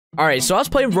Alright, so I was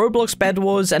playing Roblox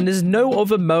Bedwars, and there's no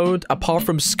other mode apart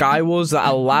from Skywars that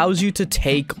allows you to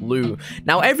take loot.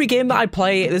 Now, every game that I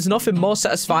play, there's nothing more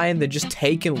satisfying than just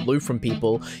taking loot from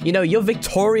people. You know, you're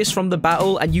victorious from the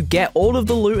battle, and you get all of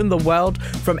the loot in the world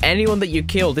from anyone that you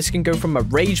kill. This can go from a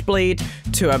rage blade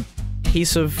to a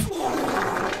piece of...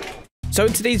 So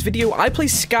in today's video, I play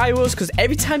Skywars because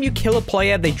every time you kill a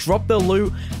player, they drop their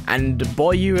loot, and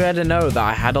boy, you had to know that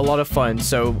I had a lot of fun,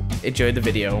 so enjoy the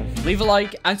video. Leave a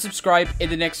like and subscribe in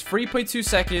the next 3.2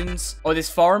 seconds, or this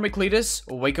foreign McLetus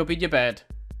will wake up in your bed.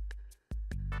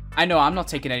 I know, I'm not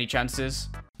taking any chances.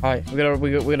 Alright, we're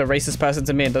gonna race this person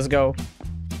to mid, let's go.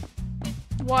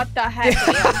 What the heck?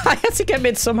 I had to get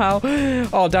mid somehow.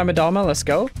 Oh, Dharma, let's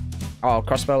go. Oh,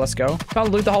 crossbow, let's go. Can't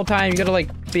loot the whole time, you gotta like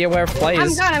be aware of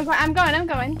players. I'm going.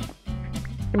 Come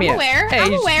I'm here. aware. Hey,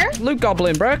 I'm aware. Loot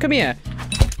goblin, bro, come here.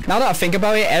 Now that I think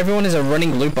about it, everyone is a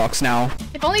running loot box now.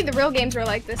 If only the real games were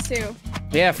like this too.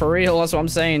 Yeah, for real, that's what I'm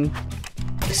saying.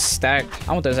 Stacked.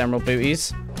 I want those emerald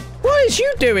booties. What is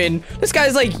you doing? This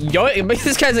guy's like,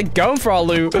 this guy's like going for our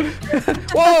loot.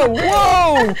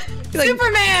 Whoa! He's like,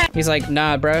 Superman! He's like,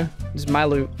 nah, bro, this is my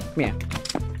loot. Come here.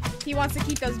 He wants to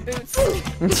keep those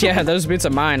boots. Yeah, those boots are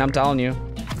mine, I'm telling you.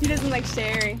 He doesn't like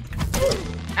sharing.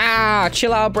 Ah,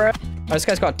 chill out, bro. Oh, this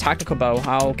guy's got a tactical bow.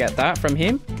 I'll get that from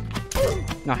him.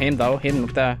 Not him, though. Him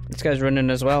up there. This guy's running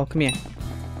as well. Come here.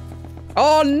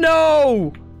 Oh,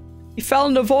 no! He fell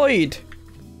in the void.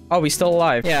 Oh, he's still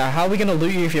alive. Yeah, how are we going to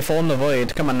loot you if you fall in the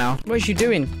void? Come on now. What is you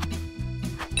doing?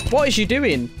 What is you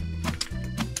doing?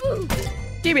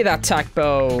 Give me that tac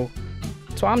bow.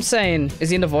 That's what I'm saying. Is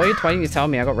he in the void? Why didn't you tell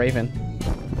me? I got Raven.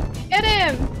 Get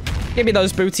him! Give me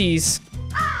those booties.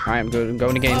 Alright, I'm good. I'm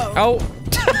going again. Whoa.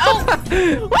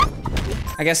 Oh!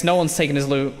 I guess no one's taking his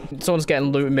loot. Someone's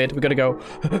getting loot mid. We gotta go.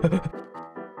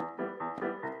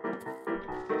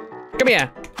 Come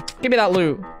here. Give me that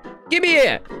loot. Give me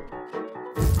it.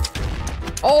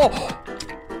 Oh!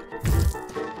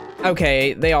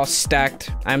 Okay, they are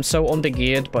stacked. I'm so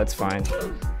undergeared, but it's fine.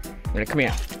 Right, come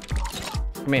here.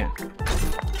 Come here.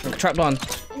 Look, trapped one.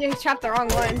 You trapped the wrong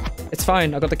one. It's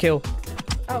fine. I got the kill.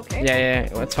 Okay.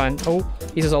 Yeah, it's fine. Oh,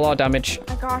 he does a lot of damage. Oh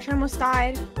my gosh, I almost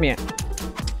died. Come here.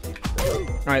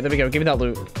 Alright, there we go. Give me that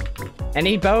loot.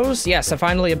 Any bows? Yes,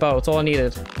 finally a bow. It's all I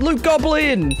needed. Loot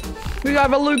goblin! We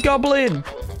have a loot goblin!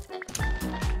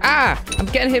 Ah! I'm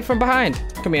getting hit from behind.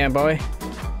 Come here, boy.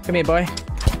 Come here, boy.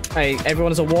 Hey,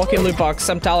 everyone is a walking loot box.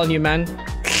 I'm telling you, man.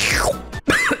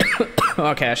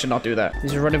 Okay, I should not do that.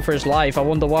 He's running for his life. I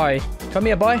wonder why. Come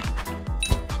here, boy.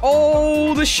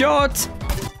 Oh, the shot!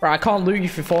 Right, I can't loot you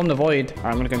if you fall in the void. Alright,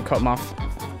 I'm gonna go and cut him off.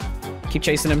 Keep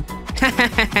chasing him.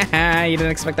 You didn't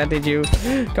expect that, did you?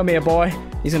 Come here, boy.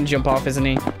 He's gonna jump off, isn't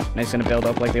he? And he's gonna build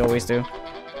up like they always do.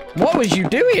 What was you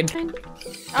doing?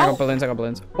 I got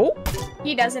balloons. Oh!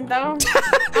 He doesn't, though.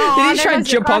 Did he try and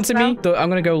jump onto me? I'm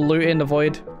gonna go loot in the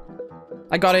void.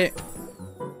 I got it.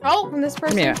 Oh, from this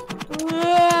person. Come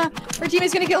here. Your team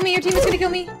is gonna kill me. Your team is gonna kill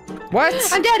me. What?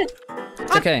 I'm dead.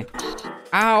 It's okay.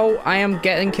 Ow, I am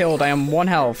getting killed. I am 1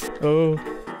 health. Oh.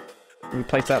 We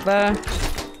place that there.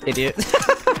 Idiot.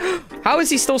 How is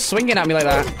he still swinging at me like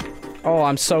that? Oh,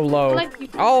 I'm so low.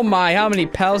 Oh my, how many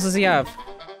pals does he have?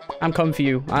 I'm coming for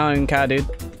you. I don't even care, dude.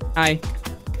 Hi.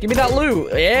 Give me that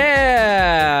loot.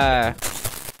 Yeah.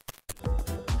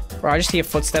 Bro, I just hear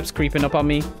footsteps creeping up on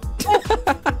me.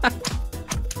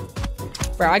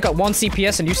 Bro, I got 1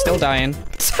 CPS and you still dying.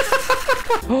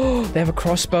 Oh, they have a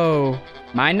crossbow.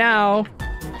 Mine now.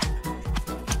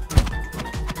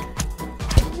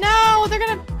 No, they're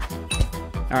gonna...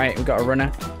 Alright, we got a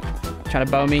runner. Trying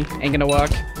to bow me. Ain't gonna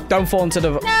work. Don't fall into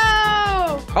the...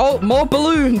 No! Oh, more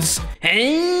balloons!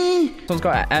 Hey! Someone's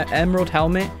got an emerald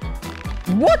helmet.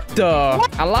 What the?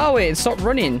 What? Allow it. Stop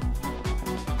running.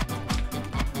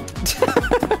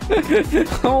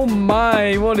 Oh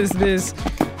my, what is this?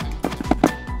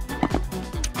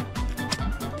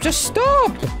 Just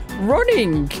stop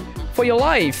running for your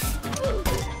life.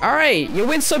 All right, you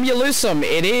win some, you lose some.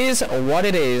 It is what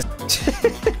it is.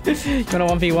 You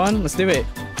want a 1v1? Let's do it.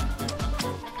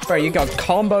 Bro, you got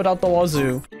comboed out the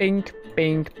wazoo. Bink,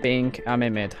 bink, bink. I'm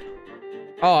in mid.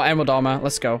 Oh, emerald armor.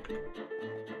 Let's go.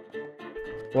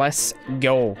 Let's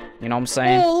go. You know what I'm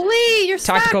saying? Holy, you're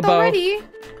tactical stacked bow. already.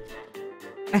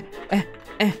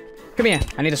 Come here.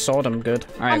 I need a sword. I'm good.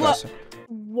 All right, guys.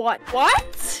 What?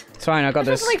 What? It's fine. I got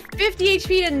this. Like 50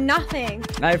 HP to nothing.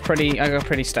 I got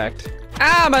pretty stacked.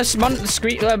 Ah, my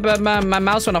screen. My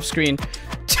mouse went off screen.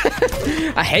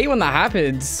 I hate when that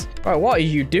happens. Bro, what are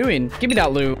you doing? Give me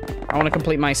that loot. I want to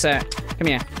complete my set. Come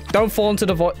here. Don't fall into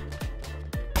the void.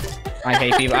 I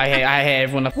hate people. I hate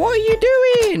everyone. What are you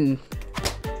doing?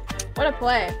 What a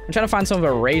play. I'm trying to find some of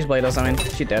a rage blade or something.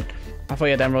 She dead. I thought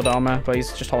he had emerald armor, but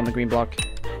he's just holding the green block.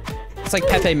 It's like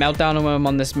Pepe meltdown when I'm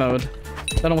on this mode.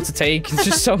 Don't know what to take. It's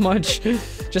just so much.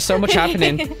 Just so much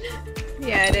happening.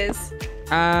 Yeah, it is.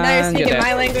 And Now you're speaking dead.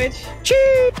 my language.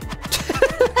 Cheat!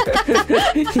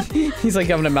 He's like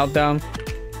having a meltdown.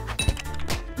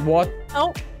 What?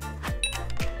 Oh.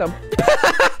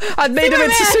 I made him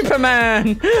into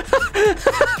Superman!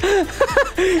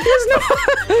 There's no...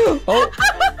 Oh.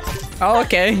 Oh,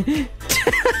 okay.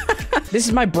 This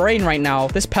is my brain right now.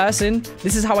 This person,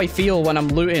 this is how I feel when I'm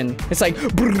looting. It's like...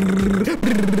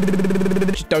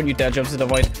 Don't you dare jump to the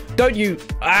void. Don't you...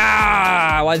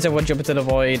 Ah! Why does everyone jump into the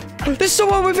void? There's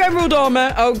someone with emerald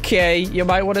armor. Okay, you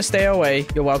might want to stay away.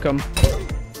 You're welcome.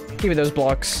 Give me those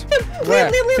blocks.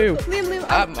 Where? Who?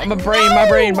 My brain.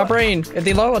 Are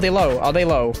they low? Are they low? Are they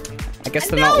low? I guess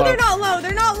they're not low. No, they're not low.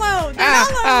 They're not low. They're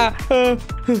not low.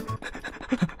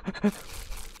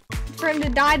 For him to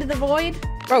die to the void.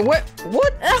 Bro, what?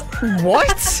 What?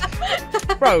 What?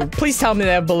 Bro, please tell me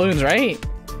they have balloons, right?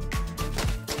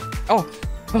 Oh.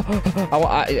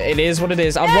 It is what it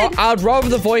is. I'd rather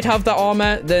the void have the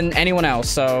armor than anyone else.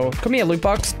 So come here, loot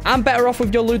box. I'm better off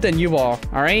with your loot than you are.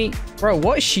 All right, bro.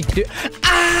 What is she doing?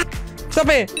 Ah! Stop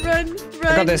it! Run.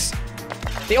 I got this.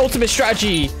 The ultimate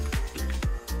strategy.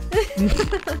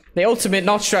 The ultimate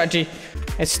not strategy.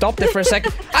 I stopped it for a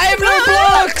second. I have no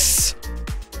blocks.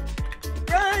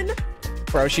 Run.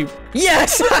 Bro, she...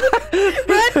 Yes!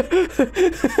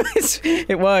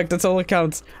 It worked. That's all that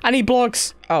counts. I need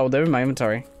blocks. Oh, they're in my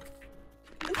inventory.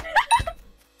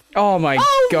 Oh my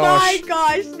gosh. Oh my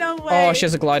gosh, no way. Oh, she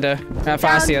has a glider. I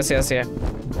see her.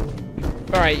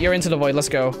 Alright, you're into the void. Let's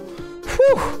go.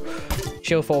 Whew.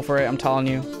 She'll fall for it, I'm telling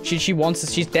you. She wants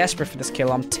this. She's desperate for this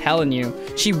kill, I'm telling you.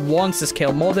 She wants this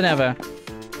kill more than ever.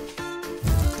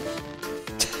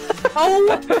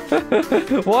 Oh!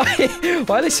 Why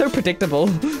are they so predictable?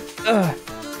 Ugh.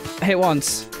 Hit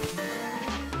once.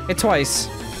 Hit twice.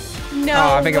 No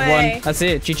Oh, I think way. I won. That's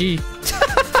it. GG.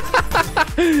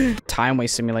 Time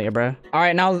waste simulator, bro. All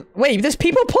right, now wait. There's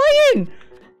people playing.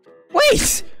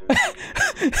 Wait.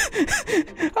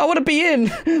 I want to be in.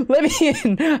 Let me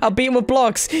in. I'll beat him with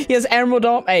blocks. He has emerald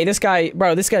armor. Hey, this guy,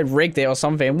 bro. This guy rigged it or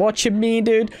something. What you mean,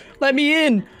 dude? Let me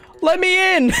in. Let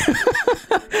me in.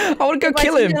 I want to go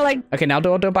kill him. Okay, now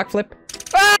do a backflip.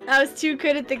 Ah! I was too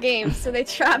good at the game, so they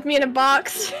trapped me in a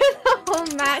box for the whole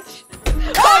match.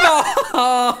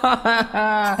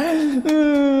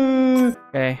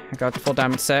 Okay, I got the full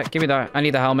damage set. Give me that. I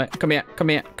need the helmet. Come here. Come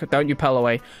here. Don't you pell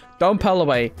away. Don't pell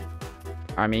away.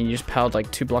 I mean, you just pelled like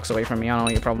 2 blocks away from me. I don't know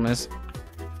what your problem is.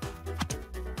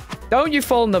 Don't you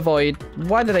fall in the void.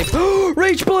 Why did they...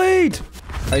 Rage blade!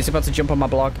 Oh, he's about to jump on my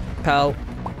block. Pell.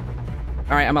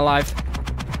 Alright, I'm alive.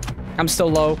 I'm still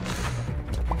low.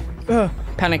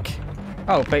 Panic.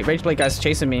 Oh, wait, Rage blade guy's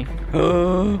chasing me.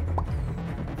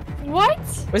 What?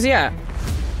 Where's he at?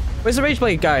 Where's the Rage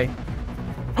blade guy?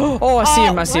 Oh, I see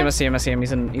him. I see him.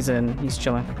 He's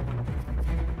chilling.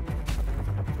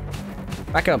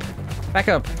 Back up. Back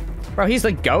up. Bro, he's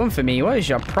like going for me. What is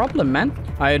your problem, man?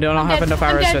 I do not have enough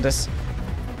arrows for this.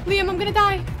 Liam, I'm gonna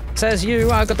die. Says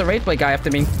you. I got the Rage blade guy after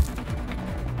me.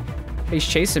 He's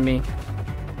chasing me.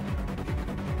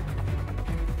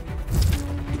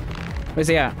 Where's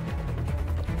he at?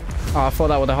 Oh, I thought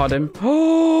that would have had him.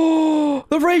 Oh,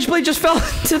 the Rage blade just fell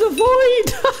into the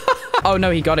void. Oh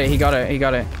no, he got it. He got it. He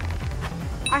got it.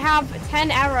 I have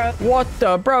 10 arrows. What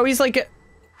the, bro? He's like,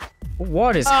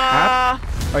 what is happening?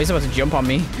 Oh, he's about to jump on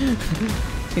me.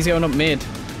 He's going up mid.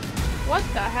 What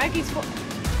the heck? He's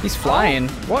flying.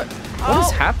 What? What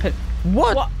is happening?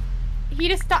 What? He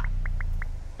just stopped.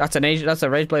 That's a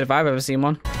Rage blade if I've ever seen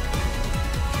one.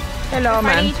 Hello,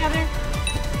 man. Each other?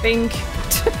 Bink.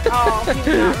 Oh, he's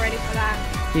not ready for that.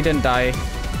 He didn't die.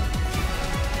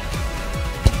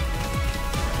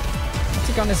 What's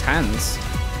he got in his hands?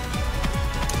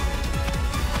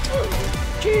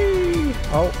 Gee.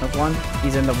 Oh, there's one.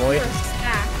 He's in the void.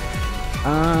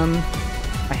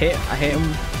 I hit him.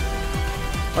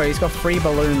 Oh, he's got 3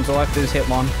 balloons. All I have to do is hit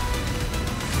one.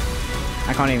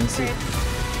 I can't even see.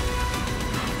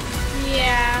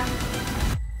 Yeah.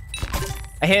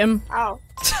 I hit him. Oh.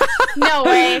 No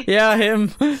way. Yeah, I hit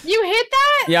him. You hit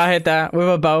that? Yeah, I hit that with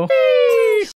a bow.